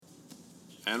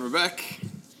And we're back.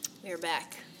 We're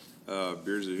back.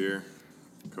 Beers are here.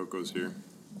 Coco's here.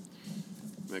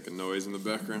 Making noise in the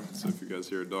background. So if you guys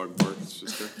hear a dog bark, it's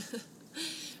just her.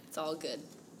 It's all good.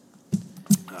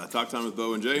 Talk time with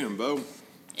Beau and Jay. I'm Beau.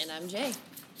 And I'm Jay.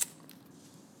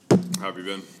 How have you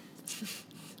been?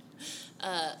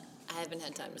 I haven't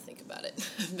had time to think about it.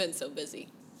 I've been so busy.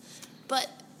 But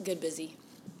good busy.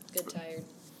 Good tired.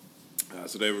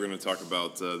 Today we're going to talk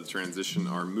about the transition,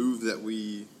 our move that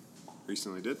we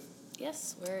recently did.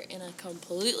 Yes, we're in a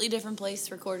completely different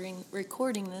place recording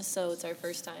this, so it's our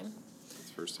first time. It's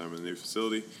the first time in the new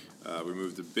facility. We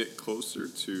moved a bit closer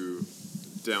to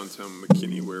downtown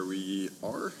McKinney where we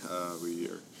are. We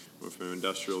went from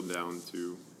industrial down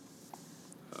to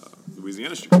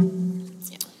Louisiana Street.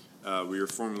 Yeah. We were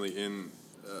formerly in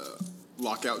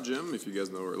Lockout Gym, if you guys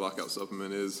know where Lockout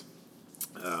Supplement is.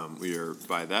 We are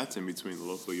by that, in between the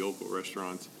local Yokel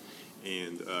restaurant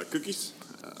and Cookies,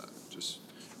 just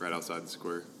right outside the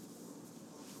square.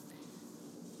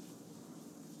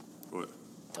 What?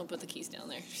 Don't put the keys down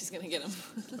there. She's going to get them.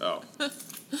 Oh.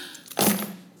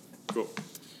 Cool.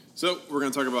 So we're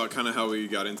going to talk about kind of how we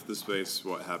got into the space,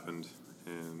 what happened,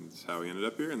 and how we ended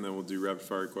up here, and then we'll do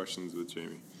rapid-fire questions with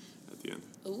Jamie at the end.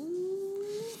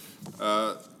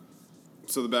 Ooh.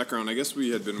 So the background, I guess we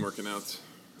had been working out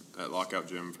at Lockout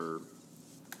Gym for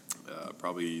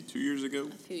probably 2 years ago.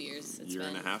 A few years. A year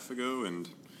and a half ago, and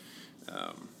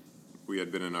we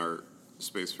had been in our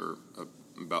space for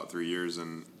about 3 years,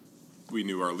 and we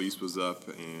knew our lease was up,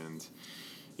 and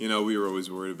we were always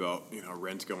worried about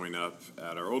rent going up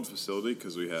at our old facility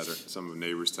because we had some of the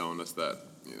neighbors telling us that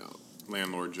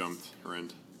landlord jumped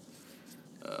rent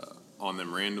on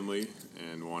them randomly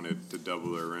and wanted to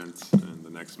double their rent in the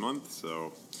next month.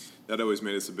 So that always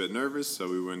made us a bit nervous. So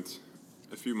we went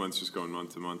a few months just going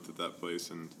month to month at that place.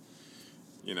 And,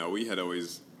 we had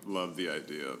always loved the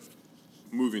idea of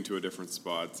moving to a different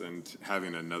spot and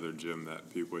having another gym that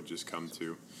people would just come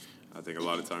to. I think a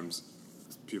lot of times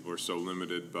people are so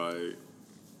limited by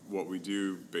what we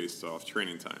do based off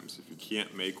training times. If you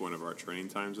can't make one of our training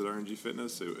times at R&G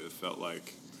Fitness, it felt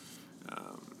like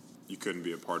you couldn't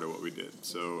be a part of what we did.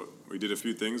 So we did a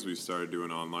few things. We started doing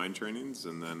online trainings,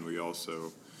 and then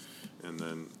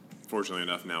fortunately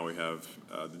enough, now we have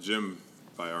the gym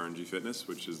by R&G Fitness,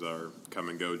 which is our come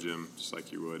and go gym, just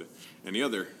like you would any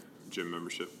other gym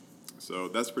membership. So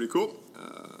that's pretty cool.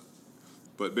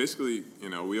 But basically,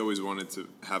 we always wanted to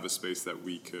have a space that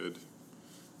we could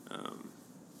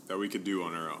do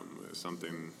on our own,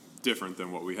 something different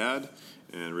than what we had,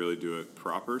 and really do it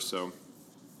proper. So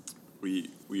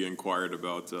we inquired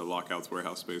about Lockout's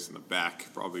warehouse space in the back,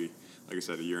 probably, like I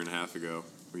said, a year and a half ago.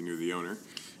 We knew the owner,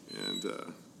 and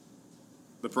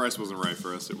the price wasn't right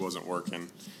for us. It wasn't working,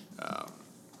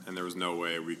 and there was no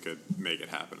way we could make it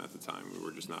happen at the time. We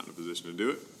were just not in a position to do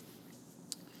it.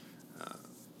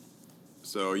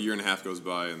 So a year and a half goes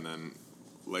by, and then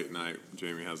late night,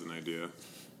 Jamie has an idea.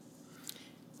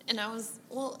 And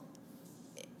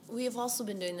we have also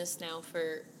been doing this now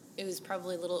it was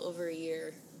probably a little over a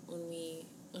year when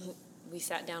we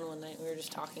sat down one night and we were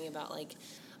just talking about,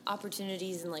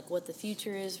 opportunities and, what the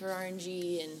future is for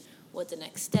R&G and what the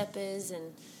next step is.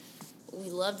 And we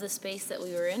loved the space that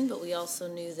we were in, but we also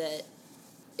knew that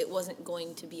it wasn't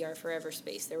going to be our forever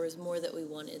space. There was more that we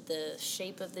wanted. The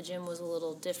shape of the gym was a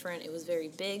little different. It was very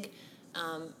big.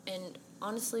 And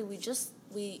honestly,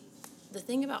 the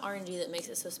thing about R&G that makes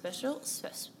it so special, so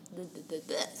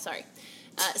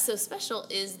special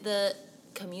is the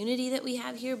community that we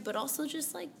have here, but also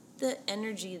just the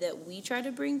energy that we try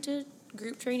to bring to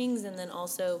group trainings, and then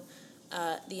also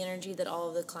the energy that all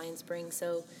of the clients bring.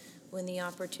 So when the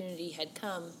opportunity had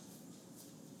come,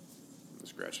 The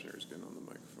scratching is getting on the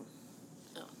microphone.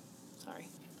 Oh, sorry.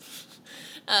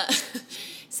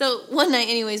 So one night,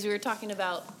 anyways, we were talking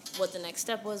about what the next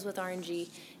step was with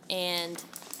R&G, and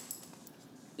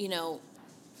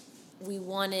we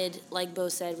wanted, like Beau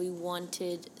said, we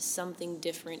wanted something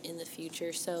different in the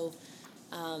future. So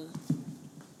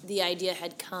the idea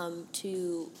had come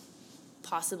to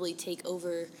possibly take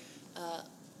over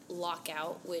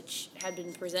Lockout, which had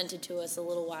been presented to us a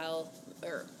little while,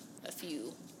 or a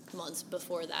few months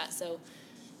before that. So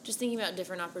just thinking about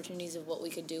different opportunities of what we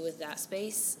could do with that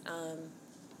space.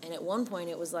 And at one point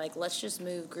it was let's just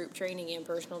move group training and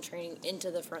personal training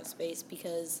into the front space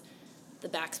because the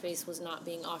back space was not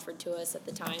being offered to us at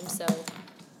the time. So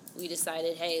we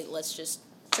decided, hey, let's just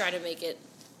try to make it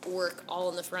work all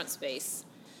in the front space.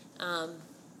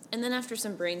 And then after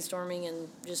some brainstorming and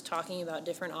just talking about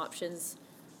different options,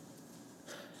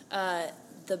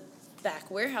 the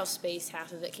back warehouse space,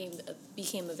 half of it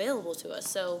became available to us.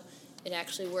 So it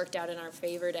actually worked out in our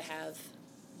favor to have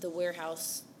the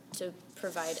warehouse to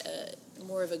provide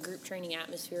more of a group training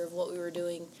atmosphere of what we were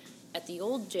doing at the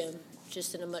old gym,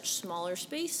 just in a much smaller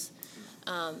space,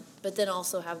 but then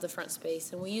also have the front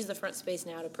space. And we use the front space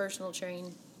now to personal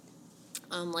train.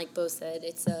 Like Beau said,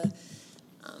 it's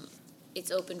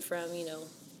open from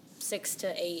 6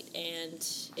 to 8, and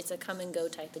it's a come and go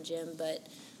type of gym, but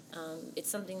it's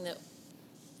something that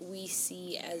we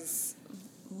see as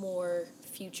more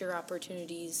future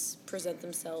opportunities present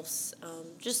themselves,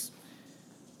 just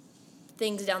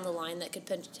things down the line that could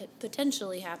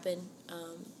potentially happen,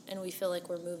 and we feel like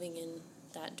we're moving in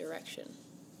that direction.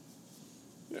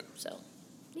 Yeah. So,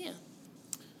 yeah.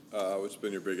 What's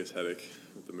been your biggest headache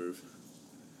with the move?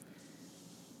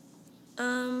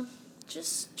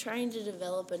 Just trying to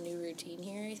develop a new routine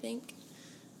here, I think,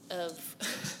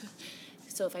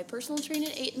 so if I personal train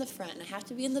at 8 in the front and I have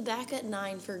to be in the back at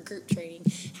 9 for group training,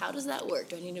 how does that work?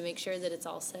 Do I need to make sure that it's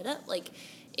all set up?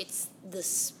 It's the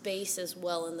space as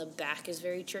well in the back is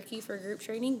very tricky for group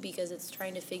training, because it's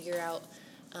trying to figure out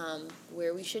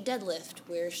where we should deadlift,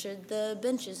 where should the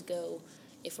benches go.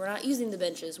 If we're not using the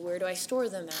benches, where do I store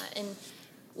them at? And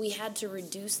we had to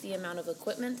reduce the amount of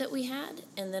equipment that we had,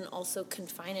 and then also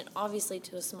confine it, obviously,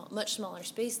 to a much smaller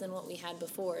space than what we had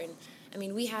before. And I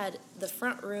mean, we had the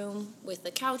front room with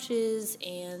the couches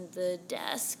and the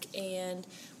desk, and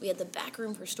we had the back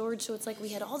room for storage. So it's like we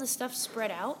had all this stuff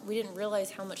spread out. We didn't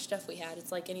realize how much stuff we had.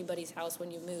 It's like anybody's house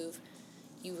when you move.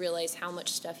 You realize how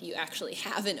much stuff you actually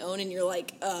have and own, and you're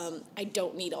like, I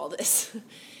don't need all this.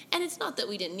 And it's not that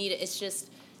we didn't need it. It's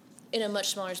just in a much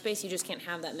smaller space, you just can't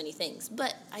have that many things.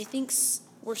 But I think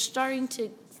we're starting to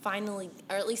finally,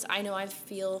 or at least I know I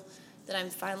feel that I'm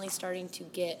finally starting to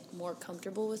get more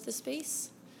comfortable with the space.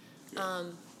 Yeah.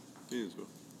 Me as well.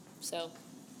 So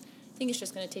I think it's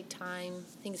just going to take time.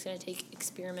 I think it's going to take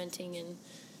experimenting and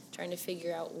trying to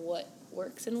figure out what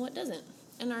works and what doesn't.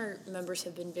 And our members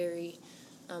have been very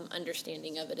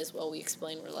understanding of it as well. We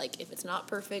explain, we're like, if it's not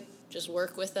perfect, just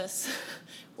work with us.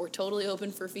 We're totally open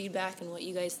for feedback and what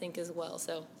you guys think as well.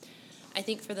 So I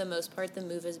think for the most part, the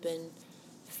move has been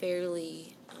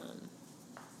fairly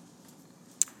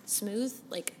smooth,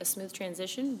 like a smooth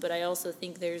transition. But I also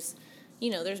think there's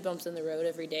bumps in the road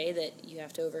every day that you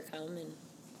have to overcome.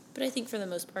 But I think for the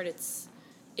most part, it's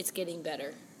getting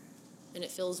better, and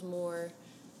it feels more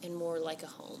and more like a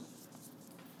home.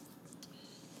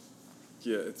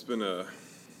 Yeah, it's been a.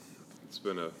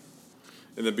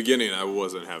 In the beginning, I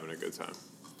wasn't having a good time.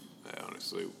 I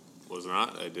honestly was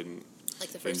not. I didn't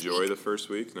enjoy the first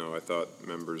week. No, I thought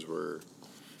members were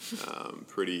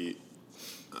pretty.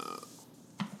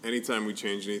 Anytime we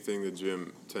change anything, the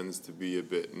gym tends to be a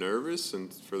bit nervous,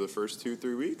 and for the first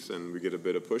 2-3 weeks, and we get a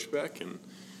bit of pushback. And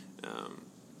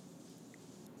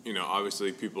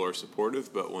obviously people are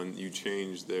supportive, but when you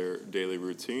change their daily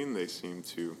routine, they seem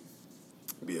to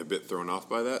be a bit thrown off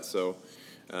by that. So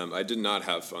I did not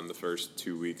have fun the first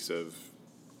 2 weeks of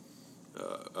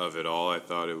it all. I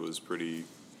thought it was pretty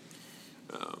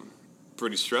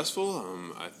stressful.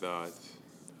 I thought.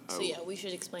 We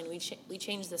should explain. We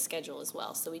changed the schedule as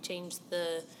well. So we changed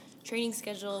the training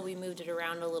schedule. We moved it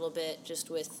around a little bit, just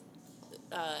with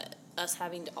us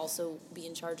having to also be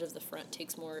in charge of the front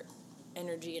takes more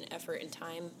energy and effort and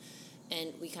time.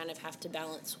 And we kind of have to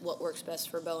balance what works best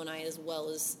for Beau and I as well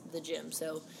as the gym.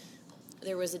 So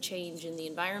there was a change in the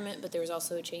environment, but there was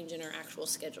also a change in our actual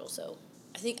schedule. So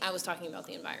I think I was talking about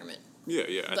the environment. Yeah.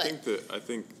 I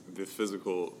think the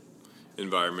physical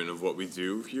environment of what we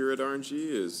do here at R&G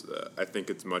is, I think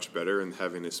it's much better in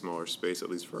having a smaller space, at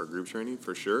least for our group training,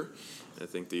 for sure. I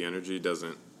think the energy's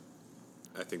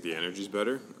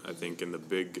better. I think in the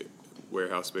big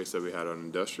warehouse space that we had on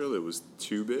industrial, it was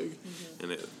too big,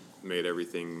 and it made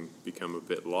everything become a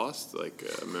bit lost. Like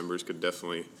members could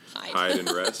definitely hide and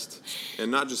rest,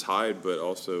 and not just hide, but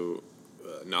also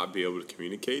not be able to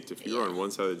communicate. If you were on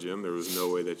one side of the gym, there was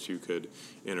no way that you could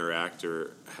interact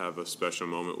or have a special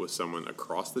moment with someone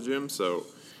across the gym. So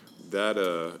that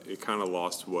it kind of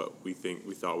lost what we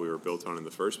thought we were built on in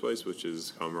the first place, which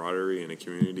is camaraderie and a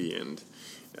community and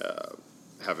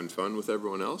having fun with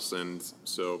everyone else. And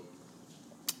so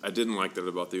I didn't like that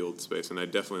about the old space, and I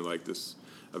definitely like this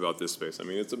about this space. I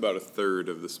mean, it's about a third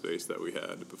of the space that we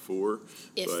had before,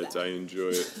 but I enjoy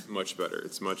it much better.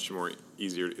 It's much more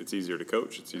easier. It's easier to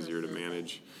coach. It's easier to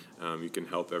manage. You can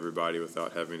help everybody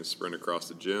without having to sprint across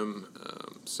the gym.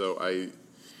 So I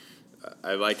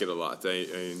like it a lot. I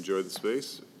enjoy the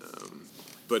space.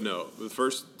 But no, the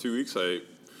first 2 weeks, I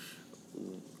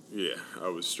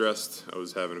was stressed. I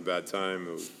was having a bad time.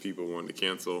 People wanted to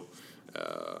cancel,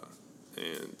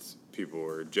 and people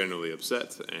were generally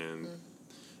upset. And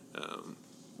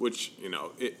which,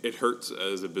 it hurts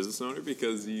as a business owner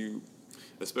because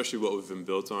especially what we've been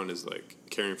built on is like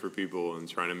caring for people and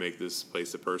trying to make this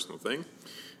place a personal thing.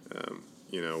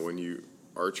 When you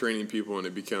are training people and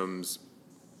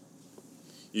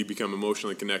you become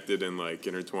emotionally connected and like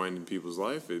intertwined in people's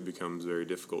life, it becomes very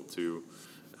difficult to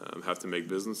have to make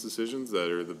business decisions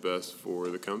that are the best for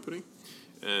the company.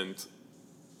 And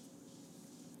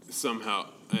somehow,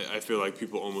 I feel like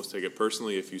people almost take it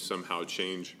personally if you somehow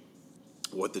change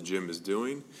what the gym is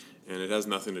doing, and it has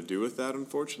nothing to do with that,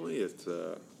 unfortunately. It's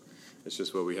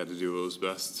just what we had to do what was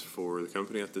best for the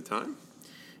company at the time.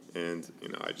 And,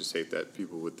 I just hate that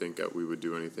people would think that we would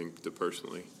do anything to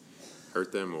personally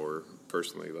hurt them or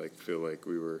personally, feel like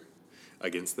we were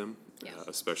against them,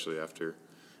 especially after,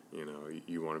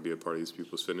 you want to be a part of these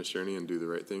people's fitness journey and do the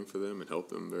right thing for them and help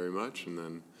them very much. And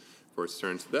then for it to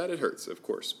turn to that, it hurts, of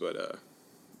course, but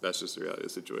that's just the reality of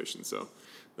the situation. So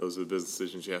those are the business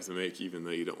decisions you have to make, even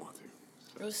though you don't want to.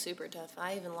 So. It was super tough.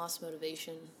 I even lost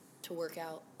motivation to work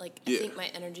out. I think my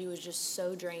energy was just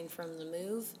so drained from the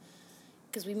move,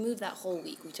 because we moved that whole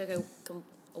week. We took a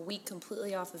week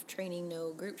completely off of training,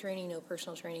 no group training, no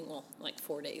personal training,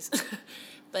 4 days.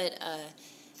 But,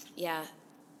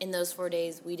 in those 4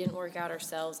 days, we didn't work out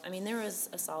ourselves. I mean, there was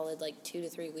a solid, 2 to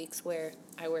 3 weeks where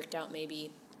I worked out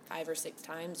maybe 5 or 6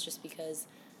 times just because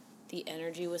the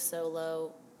energy was so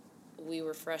low. We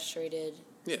were frustrated.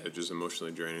 Yeah, just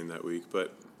emotionally draining that week.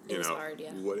 But, it was hard,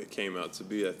 yeah. What it came out to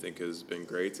be, I think, has been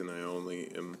great, and I only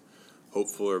am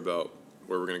hopeful about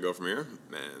where we're going to go from here,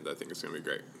 and I think it's going to be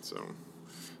great.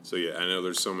 So yeah, I know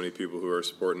there's so many people who are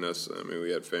supporting us. I mean,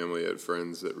 we had family, had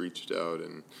friends that reached out,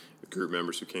 and group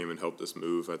members who came and helped us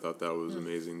move. I thought that was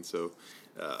amazing. So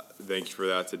thank you for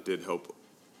that. It did help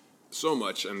so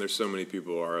much, and there's so many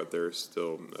people who are out there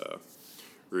still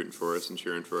rooting for us and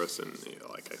cheering for us, and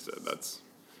like I said, that's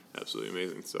absolutely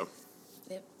amazing. So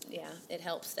it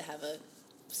helps to have a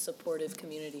supportive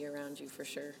community around you for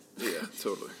sure. Yeah,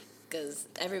 totally. Because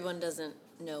everyone doesn't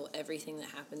know everything that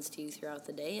happens to you throughout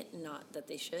the day. Not that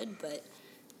they should, but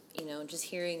just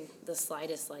hearing the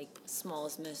slightest,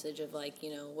 smallest message of,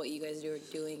 what you guys are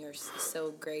doing are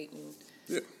so great, and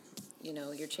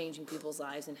you're changing people's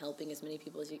lives and helping as many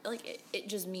people as you, it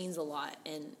just means a lot.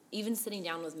 And even sitting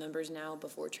down with members now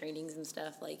before trainings and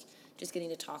stuff, just getting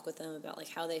to talk with them about,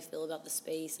 how they feel about the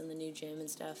space and the new gym and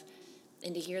stuff,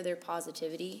 and to hear their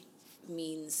positivity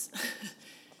means,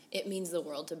 it means the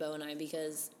world to Beau and I,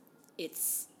 because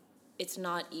it's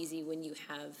not easy when you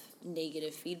have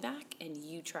negative feedback and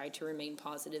you try to remain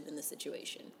positive in the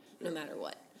situation, no matter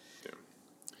what. Yeah.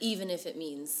 Even if it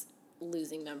means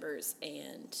losing members,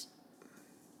 and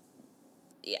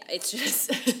it's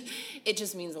just it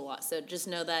just means a lot. So just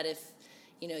know that if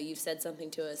you've said something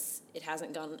to us, it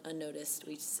hasn't gone unnoticed.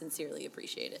 We sincerely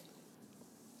appreciate it.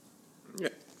 Yeah.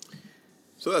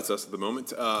 So that's us at the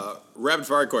moment. Rapid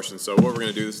fire questions. So what we're going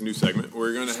to do, this is a new segment.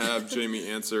 We're going to have Jamie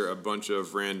answer a bunch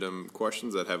of random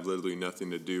questions that have literally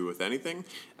nothing to do with anything,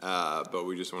 but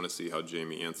we just want to see how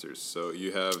Jamie answers. So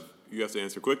you have to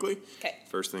answer quickly. Okay.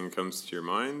 First thing that comes to your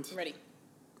mind. Ready.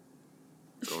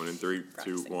 Going in 3,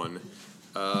 2, 1.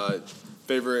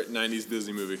 Favorite 90s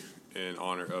Disney movie in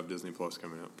honor of Disney Plus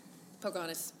coming up?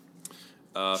 Pocahontas.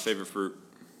 Favorite fruit?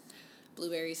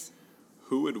 Blueberries.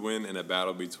 Who would win in a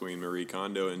battle between Marie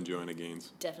Kondo and Joanna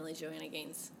Gaines? Definitely Joanna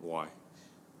Gaines. Why?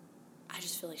 I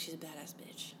just feel like she's a badass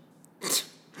bitch.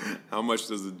 How much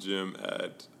does the gym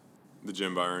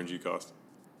by RNG cost?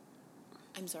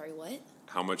 I'm sorry, what?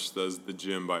 How much does the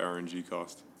gym by RNG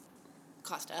cost?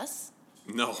 Cost us?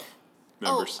 No.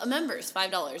 Members. Oh, members,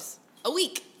 $5 a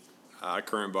week.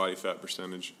 Current body fat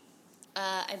percentage.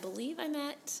 I believe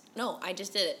I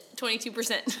just did it.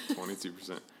 22%.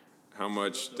 22%. How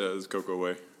much does Coco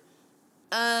weigh?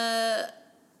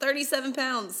 37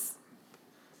 pounds.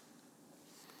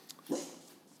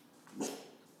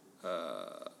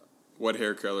 What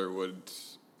hair color would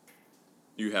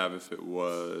you have if it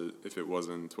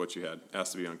wasn't what you had? It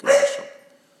has to be unconventional.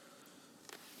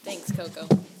 Thanks, Coco.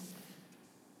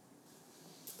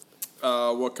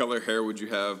 What color hair would you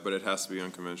have, but it has to be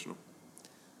unconventional?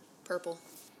 Purple.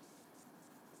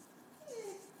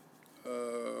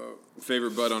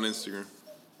 Favorite butt on Instagram?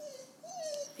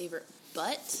 Favorite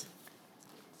butt?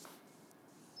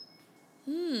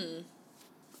 I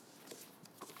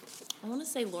want to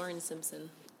say Lauren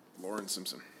Simpson. Lauren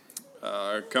Simpson.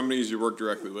 Companies you work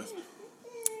directly with?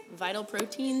 Vital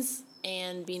Proteins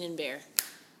and Bean and Bear.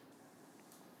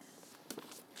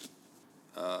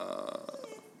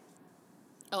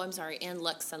 I'm sorry, and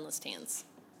Lux Sunless Tans.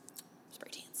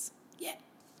 Spray tans. Yeah.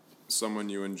 Someone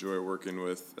you enjoy working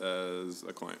with as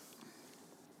a client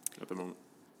at the moment?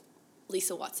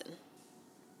 Lisa Watson.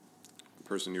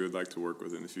 person you would like to work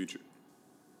with in the future?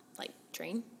 Like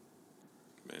train?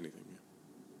 Anything. Yeah.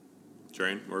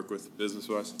 Train, work with,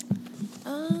 business-wise?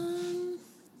 Ooh,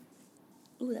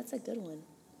 that's a good one.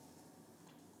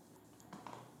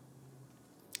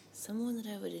 Someone that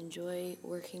I would enjoy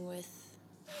working with.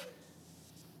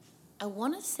 I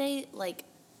want to say, like,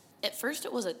 at first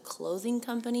it was a clothing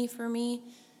company for me.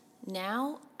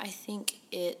 Now I think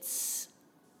it's...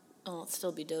 Oh, it'd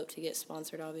still be dope to get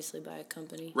sponsored, obviously, by a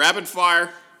company. Rapid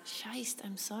fire. Scheist,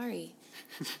 I'm sorry.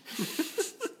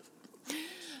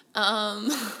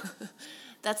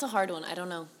 That's a hard one. I don't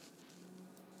know.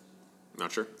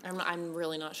 Not sure? I'm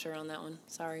really not sure on that one.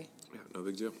 Sorry. Yeah, no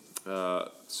big deal.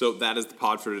 So that is the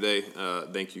pod for today.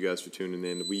 Thank you guys for tuning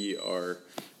in. We are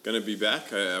going to be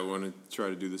back. I want to try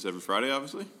to do this every Friday,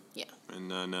 obviously. Yeah. And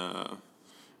then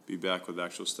be back with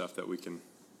actual stuff that we can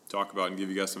talk about and give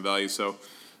you guys some value. So,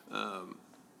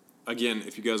 again,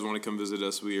 if you guys want to come visit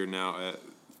us, we are now at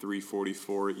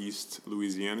 344 East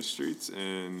Louisiana Street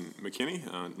in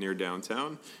McKinney, near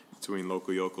downtown, between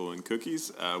Local Yokel and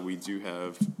Cookies. We do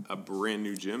have a brand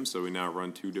new gym, so we now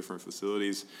run 2 different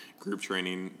facilities. Group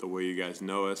training, the way you guys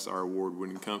know us, our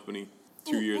award-winning company.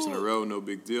 2 years in a row, no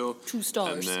big deal. 2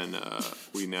 stars. And then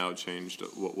we now changed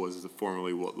what was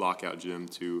formerly Lockout Gym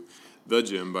to The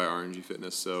Gym by R&G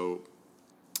Fitness. So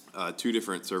 2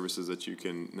 different services that you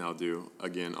can now do.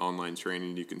 Again, online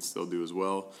training you can still do as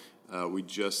well. We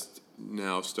just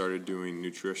now started doing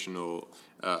nutritional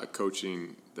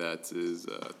coaching that is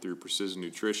through Precision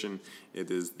Nutrition. It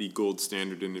is the gold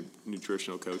standard in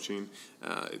nutritional coaching.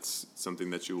 It's something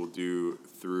that you will do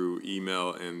through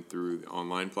email and through the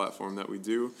online platform that we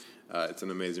do. It's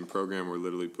an amazing program. We're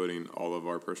literally putting all of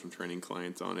our personal training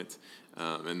clients on it.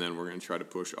 And then we're going to try to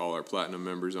push all our platinum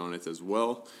members on it as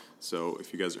well. So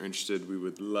if you guys are interested, we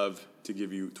would love to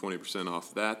give you 20%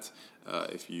 off that.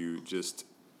 If you just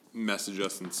message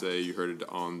us and say you heard it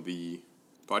on the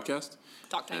podcast.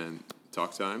 Talk time. And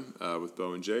Talk Time with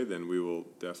Beau and Jay, then we will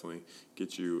definitely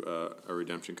get you a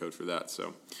redemption code for that.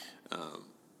 So,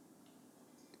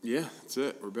 yeah, that's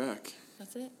it. We're back.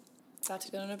 That's it. About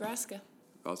to go to Nebraska.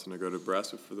 About to go to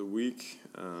Nebraska for the week.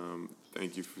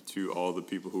 Thank you to all the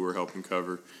people who are helping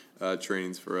cover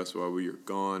trainings for us while we are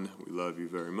gone. We love you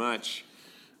very much.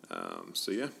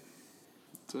 So, yeah,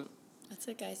 that's it. That's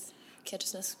it, guys.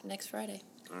 Catch us next Friday.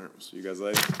 All right, we'll see you guys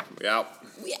later. We out.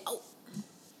 We out.